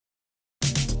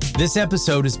This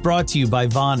episode is brought to you by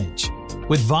Vonage.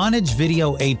 With Vonage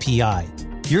Video API,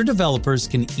 your developers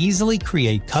can easily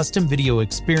create custom video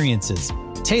experiences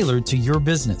tailored to your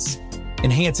business.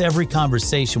 Enhance every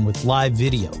conversation with live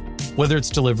video, whether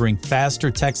it's delivering faster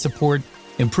tech support,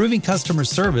 improving customer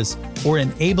service, or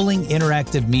enabling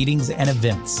interactive meetings and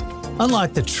events.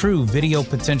 Unlock the true video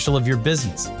potential of your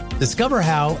business. Discover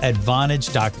how at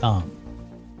Vonage.com.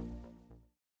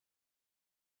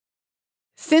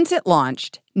 Since it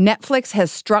launched, Netflix has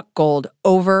struck gold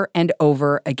over and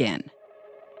over again.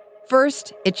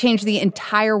 First, it changed the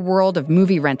entire world of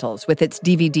movie rentals with its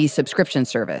DVD subscription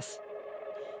service.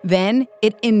 Then,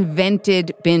 it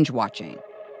invented binge watching.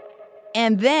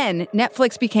 And then,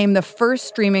 Netflix became the first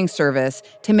streaming service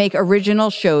to make original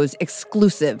shows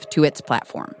exclusive to its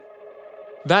platform.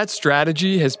 That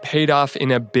strategy has paid off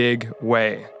in a big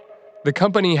way. The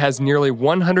company has nearly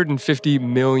 150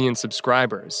 million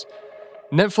subscribers.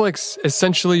 Netflix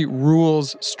essentially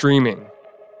rules streaming.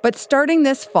 But starting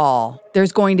this fall,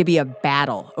 there's going to be a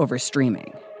battle over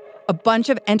streaming. A bunch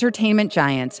of entertainment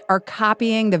giants are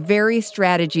copying the very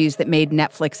strategies that made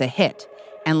Netflix a hit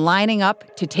and lining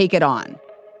up to take it on.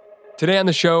 Today on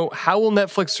the show, how will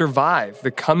Netflix survive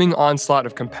the coming onslaught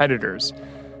of competitors?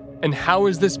 And how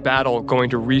is this battle going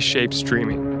to reshape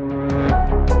streaming?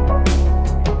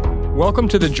 Welcome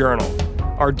to The Journal,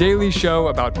 our daily show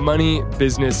about money,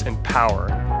 business, and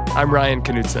power. I'm Ryan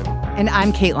Knutson. And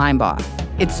I'm Kate Linebaugh.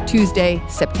 It's Tuesday,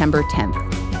 September 10th.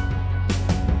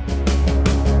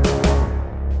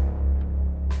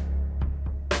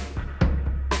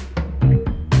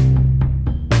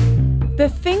 The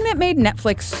thing that made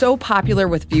Netflix so popular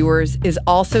with viewers is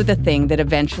also the thing that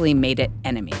eventually made it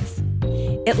enemies.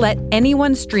 It let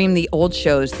anyone stream the old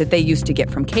shows that they used to get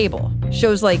from cable,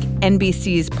 shows like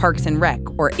NBC's Parks and Rec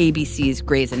or ABC's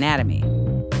Grey's Anatomy.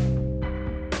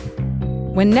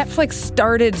 When Netflix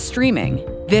started streaming,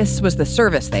 this was the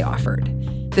service they offered.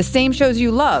 The same shows you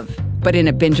love, but in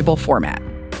a bingeable format.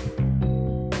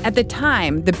 At the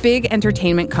time, the big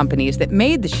entertainment companies that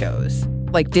made the shows,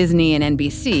 like Disney and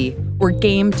NBC, were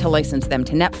game to license them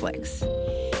to Netflix.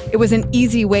 It was an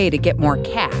easy way to get more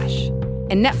cash.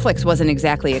 And Netflix wasn't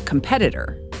exactly a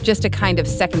competitor, just a kind of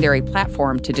secondary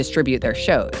platform to distribute their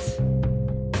shows.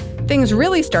 Things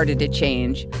really started to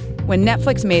change when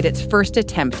Netflix made its first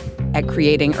attempt at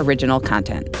creating original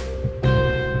content.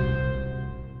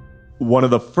 One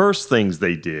of the first things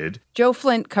they did, Joe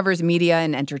Flint covers media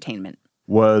and entertainment,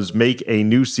 was make a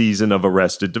new season of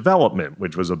Arrested Development,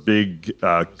 which was a big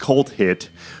cult hit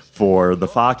for the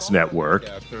Fox network.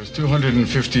 There's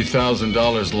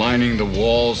 $250,000 lining the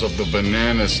walls of the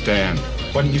banana stand.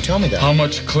 Why didn't you tell me that? How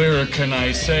much clearer can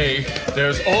I say?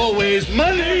 There's always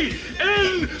money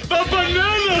in the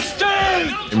banana stand!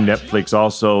 Netflix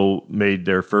also made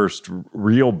their first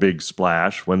real big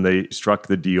splash when they struck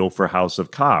the deal for House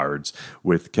of Cards,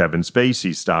 with Kevin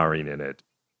Spacey starring in it.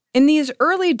 In these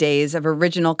early days of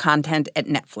original content at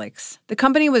Netflix, the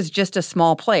company was just a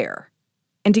small player.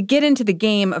 And to get into the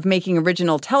game of making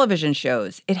original television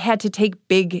shows, it had to take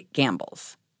big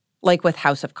gambles, like with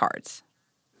House of Cards.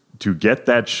 To get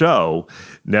that show,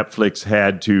 Netflix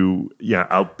had to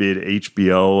outbid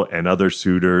HBO and other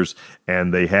suitors,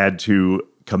 and they had to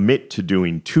commit to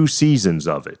doing 2 seasons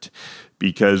of it,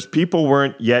 because people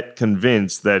weren't yet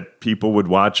convinced that people would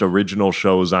watch original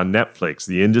shows on Netflix.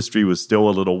 The industry was still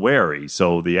a little wary.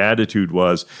 So the attitude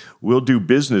was, we'll do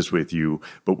business with you,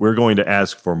 but we're going to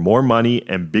ask for more money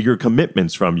and bigger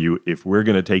commitments from you if we're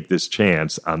going to take this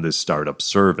chance on this startup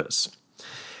service.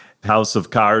 House of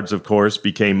Cards, of course,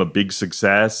 became a big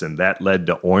success, and that led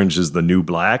to Orange is the New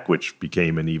Black, which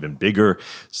became an even bigger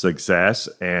success.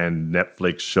 And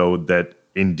Netflix showed that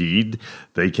indeed,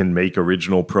 they can make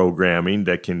original programming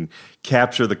that can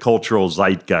capture the cultural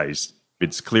zeitgeist.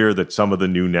 It's clear that some of the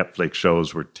new Netflix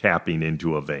shows were tapping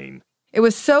into a vein. It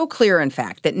was so clear, in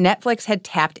fact, that Netflix had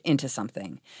tapped into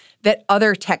something, that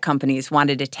other tech companies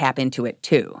wanted to tap into it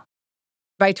too.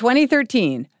 By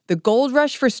 2013, the gold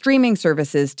rush for streaming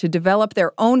services to develop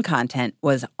their own content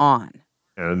was on.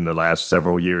 In the last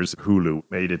several years, Hulu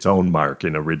made its own mark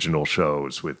in original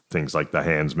shows with things like The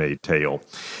Handmaid's Tale.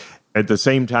 At the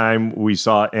same time, we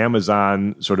saw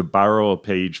Amazon sort of borrow a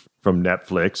page from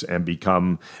Netflix and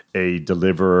become a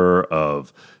deliverer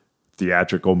of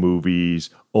theatrical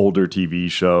movies, older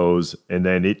TV shows, and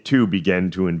then it too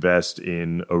began to invest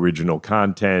in original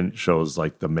content, shows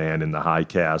like The Man in the High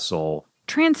Castle.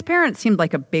 Transparent seemed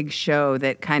like a big show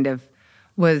that kind of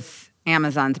was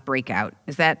Amazon's breakout.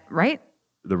 Is that right?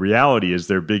 The reality is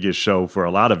their biggest show for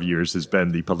a lot of years has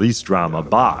been the police drama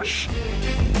Bosch.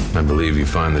 I believe you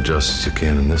find the justice you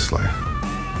can in this life.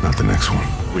 Not the next one.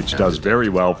 Which does very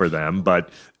well for them, but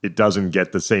it doesn't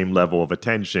get the same level of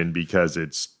attention because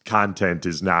its content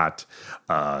is not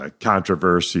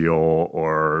controversial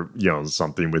or,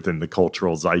 something within the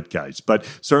cultural zeitgeist. But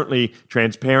certainly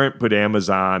Transparent put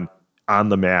Amazon on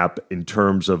the map in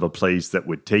terms of a place that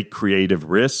would take creative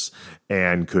risks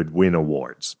and could win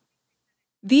awards.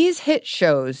 These hit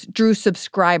shows drew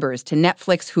subscribers to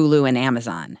Netflix, Hulu, and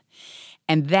Amazon.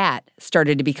 And that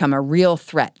started to become a real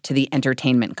threat to the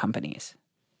entertainment companies.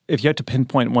 If you had to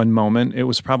pinpoint one moment, it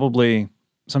was probably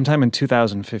sometime in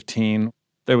 2015.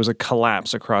 There was a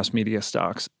collapse across media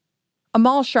stocks.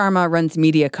 Amal Sharma runs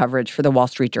media coverage for the Wall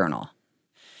Street Journal.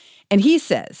 And he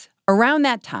says, around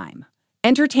that time,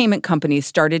 entertainment companies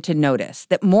started to notice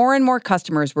that more and more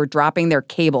customers were dropping their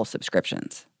cable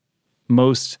subscriptions.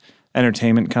 Most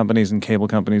entertainment companies and cable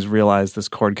companies realized this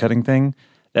cord-cutting thing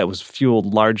that was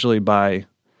fueled largely by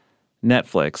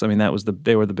Netflix. I mean,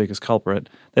 they were the biggest culprit,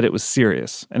 that it was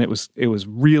serious. And it was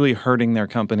really hurting their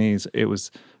companies. It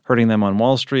was hurting them on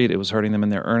Wall Street. It was hurting them in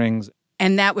their earnings.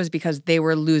 And that was because they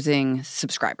were losing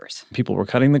subscribers. People were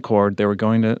cutting the cord. They were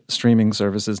going to streaming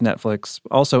services, Netflix,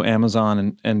 also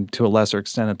Amazon, and to a lesser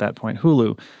extent at that point,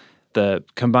 Hulu. The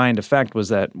combined effect was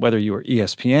that whether you were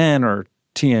ESPN or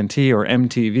TNT or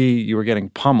MTV, you were getting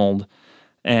pummeled.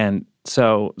 And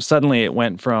so suddenly it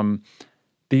went from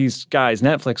these guys,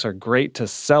 Netflix, are great to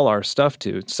sell our stuff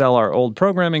to, sell our old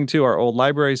programming to, our old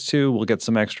libraries to. We'll get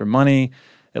some extra money.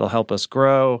 It'll help us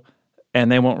grow.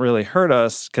 And they won't really hurt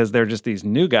us because they're just these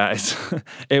new guys.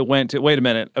 It went to, wait a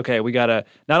minute, okay, we got to,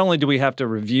 not only do we have to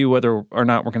review whether or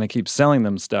not we're going to keep selling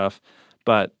them stuff,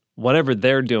 but whatever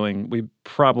they're doing, we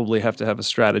probably have to have a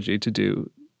strategy to do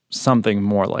something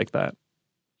more like that.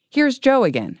 Here's Joe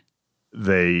again.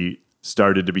 They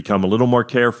started to become a little more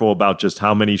careful about just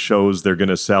how many shows they're going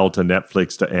to sell to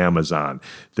Netflix, to Amazon.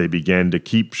 They began to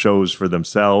keep shows for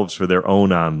themselves, for their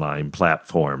own online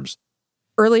platforms.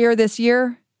 Earlier this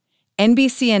year,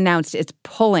 NBC announced it's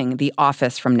pulling The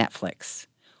Office from Netflix.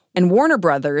 And Warner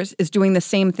Brothers is doing the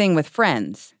same thing with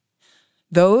Friends.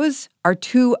 Those are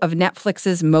two of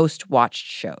Netflix's most watched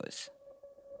shows.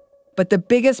 But the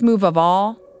biggest move of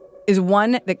all is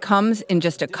one that comes in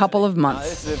just a couple of months.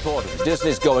 This is important.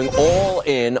 Disney's going all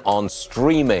in on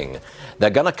streaming. They're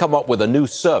going to come up with a new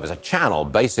service, a channel,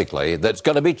 basically, that's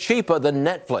going to be cheaper than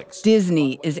Netflix.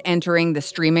 Disney is entering the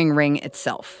streaming ring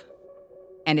itself.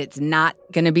 And it's not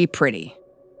going to be pretty.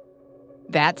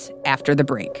 That's after the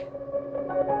break.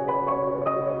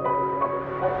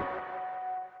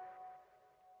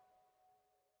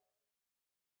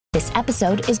 This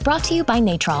episode is brought to you by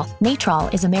Natrol.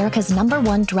 Natrol is America's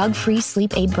 #1 drug-free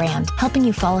sleep aid brand, helping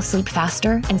you fall asleep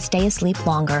faster and stay asleep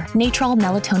longer. Natrol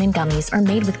melatonin gummies are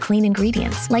made with clean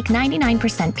ingredients, like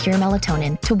 99% pure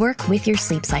melatonin, to work with your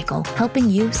sleep cycle, helping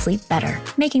you sleep better,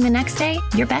 making the next day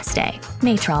your best day.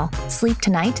 Natrol. Sleep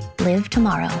tonight, live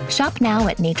tomorrow. Shop now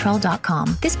at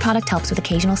natrol.com. This product helps with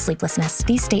occasional sleeplessness.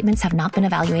 These statements have not been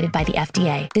evaluated by the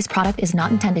FDA. This product is not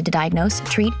intended to diagnose,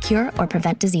 treat, cure, or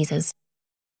prevent diseases.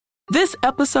 This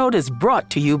episode is brought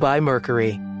to you by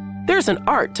Mercury. There's an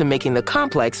art to making the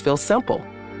complex feel simple.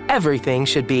 Everything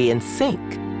should be in sync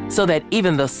so that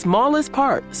even the smallest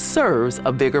part serves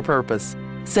a bigger purpose.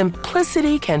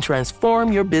 Simplicity can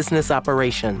transform your business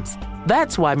operations.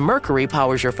 That's why Mercury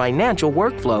powers your financial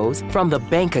workflows from the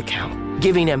bank account,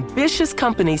 giving ambitious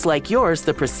companies like yours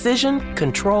the precision,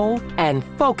 control, and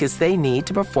focus they need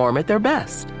to perform at their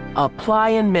best. Apply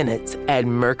in minutes at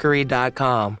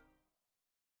Mercury.com.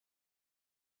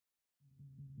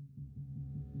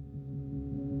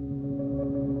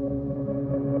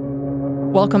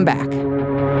 Welcome back.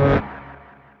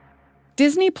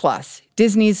 Disney Plus,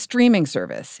 Disney's streaming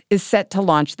service, is set to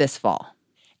launch this fall.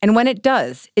 And when it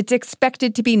does, it's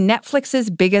expected to be Netflix's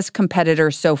biggest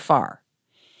competitor so far.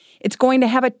 It's going to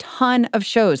have a ton of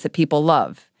shows that people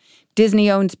love.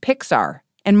 Disney owns Pixar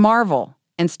and Marvel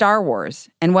and Star Wars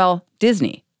and, well,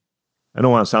 Disney. I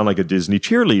don't want to sound like a Disney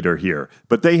cheerleader here,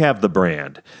 but they have the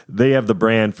brand. They have the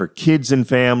brand for kids and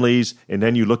families, and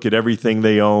then you look at everything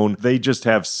they own. They just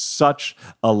have such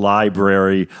a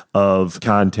library of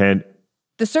content.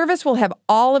 The service will have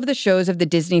all of the shows of the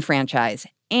Disney franchise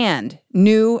and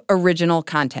new original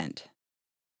content.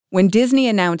 When Disney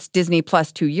announced Disney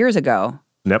Plus 2 years ago,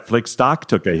 Netflix stock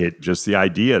took a hit. Just the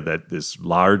idea that this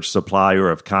large supplier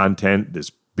of content,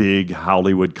 this big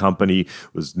Hollywood company,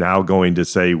 was now going to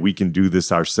say, we can do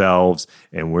this ourselves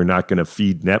and we're not going to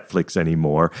feed Netflix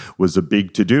anymore, was a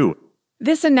big to-do.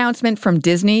 This announcement from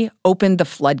Disney opened the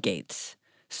floodgates.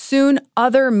 Soon,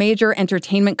 other major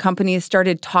entertainment companies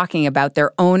started talking about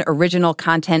their own original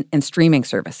content and streaming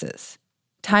services.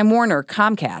 Time Warner,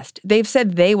 Comcast, they've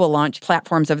said they will launch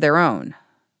platforms of their own.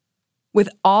 With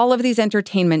all of these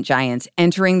entertainment giants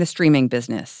entering the streaming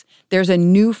business, there's a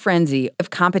new frenzy of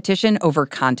competition over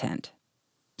content.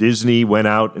 Disney went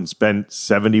out and spent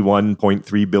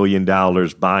 $71.3 billion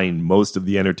buying most of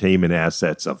the entertainment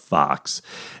assets of Fox.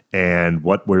 And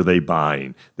what were they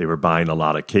buying? They were buying a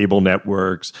lot of cable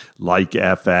networks like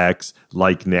FX,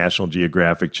 like National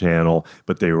Geographic Channel,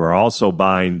 but they were also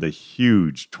buying the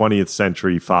huge 20th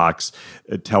Century Fox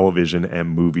television and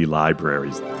movie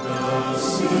libraries.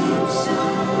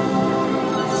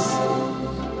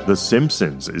 The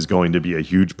Simpsons is going to be a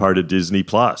huge part of Disney+.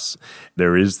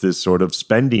 There is this sort of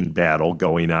spending battle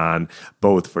going on,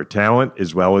 both for talent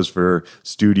as well as for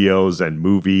studios and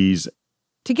movies.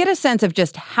 To get a sense of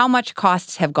just how much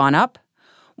costs have gone up,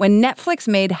 when Netflix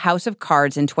made House of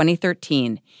Cards in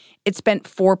 2013, it spent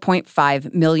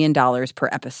 $4.5 million per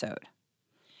episode.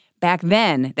 Back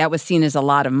then, that was seen as a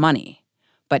lot of money.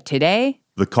 But today,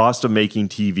 the cost of making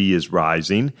TV is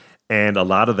rising, and a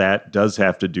lot of that does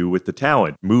have to do with the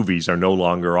talent. Movies are no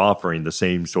longer offering the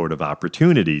same sort of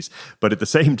opportunities. But at the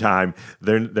same time,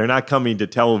 they're not coming to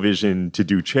television to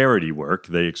do charity work.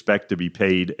 They expect to be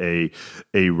paid a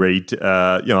rate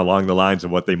along the lines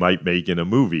of what they might make in a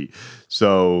movie.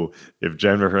 So if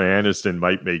Jennifer Aniston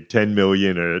might make $10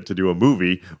 million to do a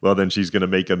movie, well, then she's going to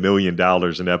make $1 million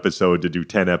an episode to do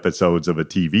 10 episodes of a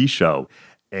TV show.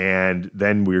 And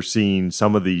then we're seeing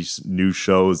some of these new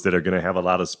shows that are going to have a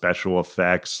lot of special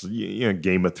effects,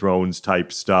 Game of Thrones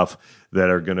type stuff that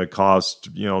are going to cost,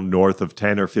 north of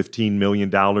 $10 or $15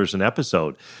 million an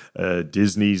episode.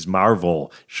 Disney's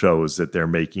Marvel shows that they're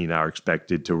making are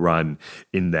expected to run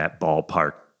in that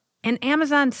ballpark. And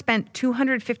Amazon spent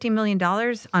 $250 million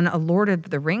on a Lord of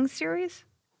the Rings series?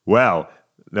 Well,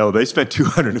 no, they spent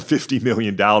 $250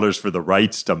 million for the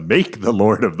rights to make the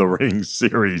Lord of the Rings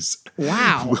series.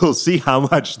 Wow. We'll see how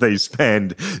much they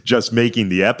spend just making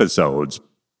the episodes.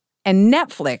 And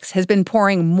Netflix has been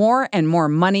pouring more and more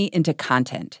money into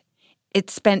content. It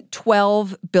spent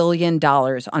 $12 billion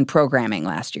on programming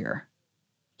last year.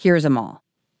 Here's them all.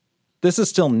 This is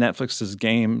still Netflix's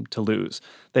game to lose.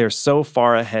 They are so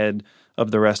far ahead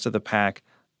of the rest of the pack.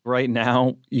 Right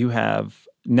now, you have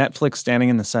Netflix standing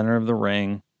in the center of the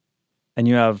ring, and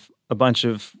you have a bunch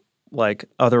of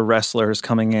other wrestlers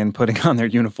coming in, putting on their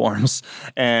uniforms,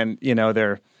 and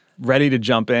they're ready to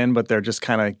jump in, but they're just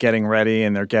kind of getting ready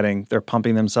and they're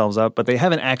pumping themselves up, but they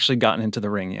haven't actually gotten into the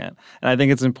ring yet. And I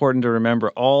think it's important to remember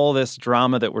all this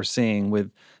drama that we're seeing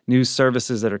with new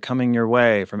services that are coming your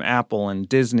way from Apple and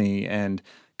Disney and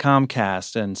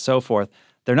Comcast and so forth.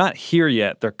 They're not here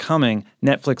yet. They're coming.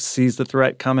 Netflix sees the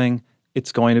threat coming.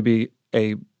 It's going to be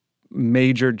a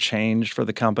major change for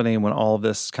the company when all of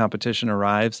this competition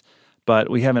arrives, but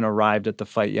we haven't arrived at the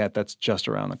fight yet. That's just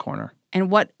around the corner. And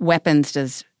what weapons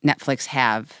does Netflix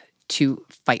have to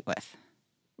fight with?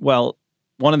 Well,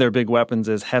 one of their big weapons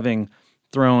is having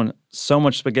thrown so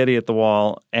much spaghetti at the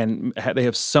wall, and they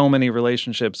have so many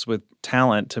relationships with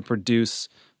talent to produce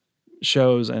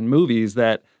shows and movies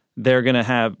that they're going to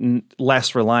have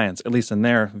less reliance, at least in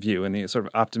their view, in the sort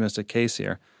of optimistic case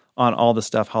here, on all the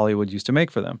stuff Hollywood used to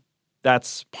make for them.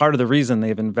 That's part of the reason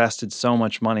they've invested so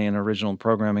much money in original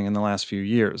programming in the last few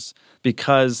years,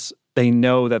 because they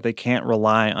know that they can't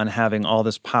rely on having all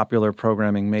this popular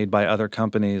programming made by other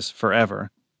companies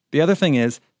forever. The other thing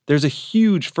is, there's a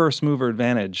huge first mover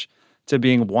advantage to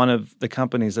being one of the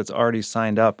companies that's already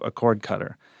signed up a cord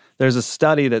cutter. There's a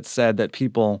study that said that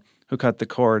people who cut the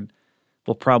cord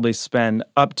will probably spend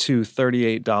up to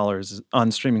 $38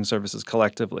 on streaming services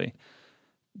collectively.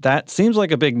 That seems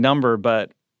like a big number,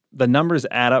 but the numbers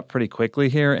add up pretty quickly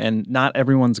here, and not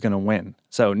everyone's going to win.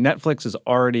 So Netflix is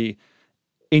already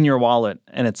in your wallet,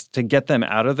 and it's to get them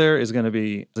out of there is going to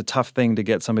be a tough thing to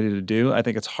get somebody to do. I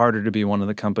think it's harder to be one of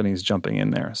the companies jumping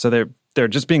in there. So they're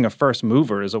just being a first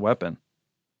mover is a weapon.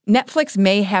 Netflix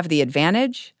may have the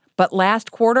advantage, but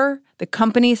last quarter, the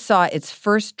company saw its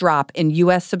first drop in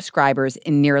U.S. subscribers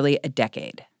in nearly a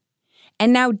decade.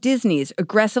 And now Disney's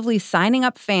aggressively signing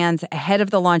up fans ahead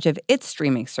of the launch of its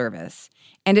streaming service,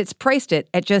 and it's priced it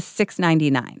at just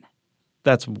 $6.99.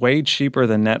 That's way cheaper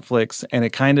than Netflix, and it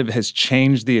kind of has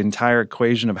changed the entire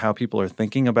equation of how people are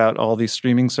thinking about all these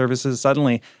streaming services.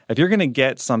 Suddenly, if you're going to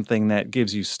get something that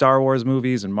gives you Star Wars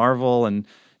movies and Marvel and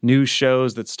new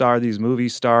shows that star these movie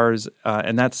stars,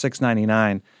 and that's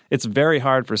 $6.99, it's very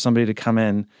hard for somebody to come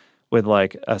in with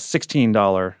like a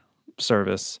 $16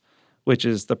 service, which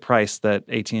is the price that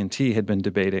AT&T had been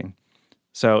debating.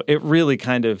 So it really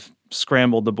kind of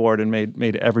scrambled the board and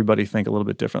made everybody think a little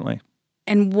bit differently.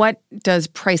 And what does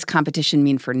price competition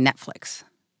mean for Netflix?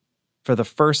 For the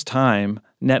first time,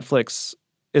 Netflix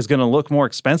is going to look more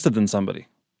expensive than somebody.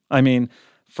 I mean,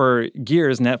 for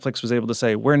years, Netflix was able to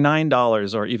say, we're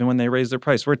 $9, or even when they raised their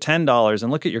price, we're $10,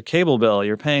 and look at your cable bill.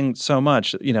 You're paying so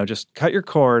much. Just cut your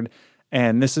cord,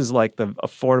 and this is like the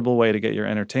affordable way to get your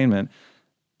entertainment.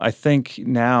 I think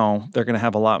now they're going to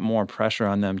have a lot more pressure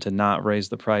on them to not raise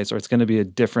the price, or it's going to be a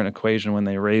different equation when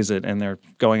they raise it, and they're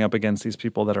going up against these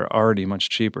people that are already much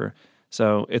cheaper.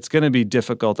 So it's going to be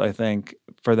difficult, I think,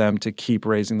 for them to keep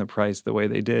raising the price the way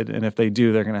they did. And if they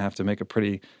do, they're going to have to make a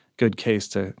pretty good case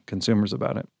to consumers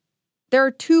about it. There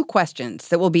are two questions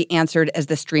that will be answered as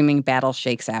the streaming battle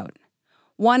shakes out.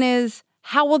 One is,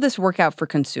 how will this work out for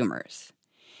consumers?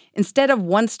 Instead of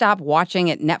one-stop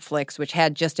watching at Netflix, which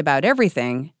had just about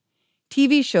everything,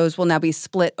 TV shows will now be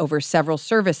split over several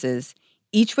services,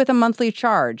 each with a monthly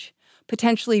charge,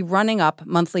 potentially running up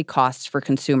monthly costs for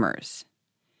consumers.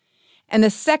 And the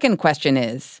second question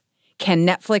is, can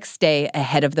Netflix stay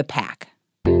ahead of the pack?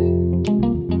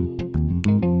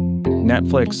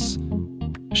 Netflix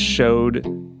showed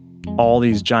all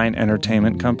these giant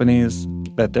entertainment companies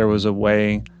that there was a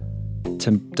way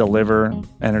to deliver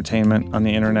entertainment on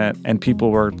the internet, and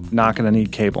people were not going to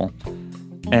need cable.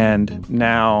 And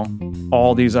now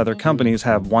all these other companies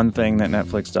have one thing that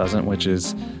Netflix doesn't, which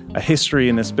is a history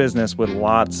in this business with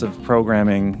lots of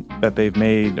programming that they've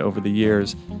made over the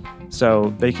years.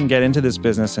 So they can get into this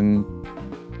business, and,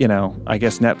 I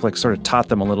guess Netflix sort of taught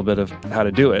them a little bit of how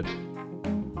to do it.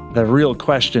 The real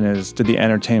question is, did the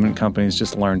entertainment companies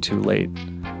just learn too late?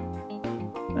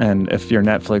 And if you're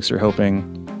Netflix, you're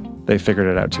hoping they figured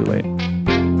it out too late.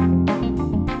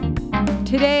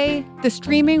 Today, the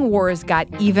streaming wars got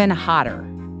even hotter.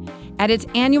 At its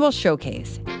annual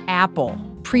showcase, Apple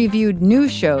previewed new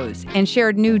shows and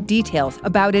shared new details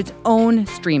about its own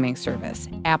streaming service,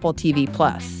 Apple TV+.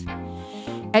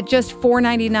 At just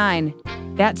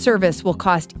 $4.99, that service will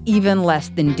cost even less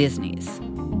than Disney's.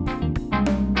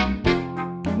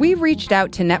 We reached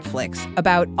out to Netflix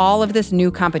about all of this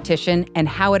new competition and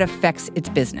how it affects its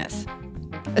business.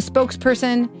 A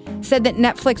spokesperson said that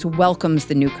Netflix welcomes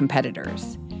the new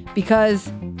competitors because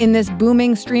in this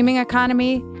booming streaming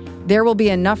economy, there will be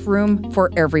enough room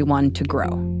for everyone to grow.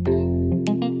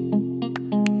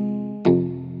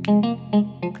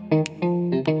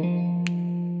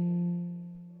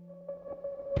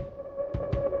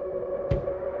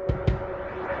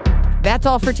 That's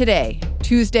all for today,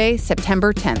 Tuesday,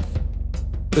 September 10th.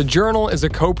 The Journal is a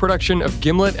co-production of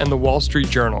Gimlet and The Wall Street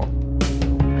Journal.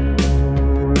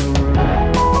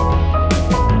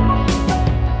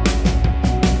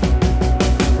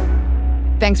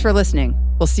 Thanks for listening.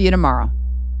 We'll see you tomorrow.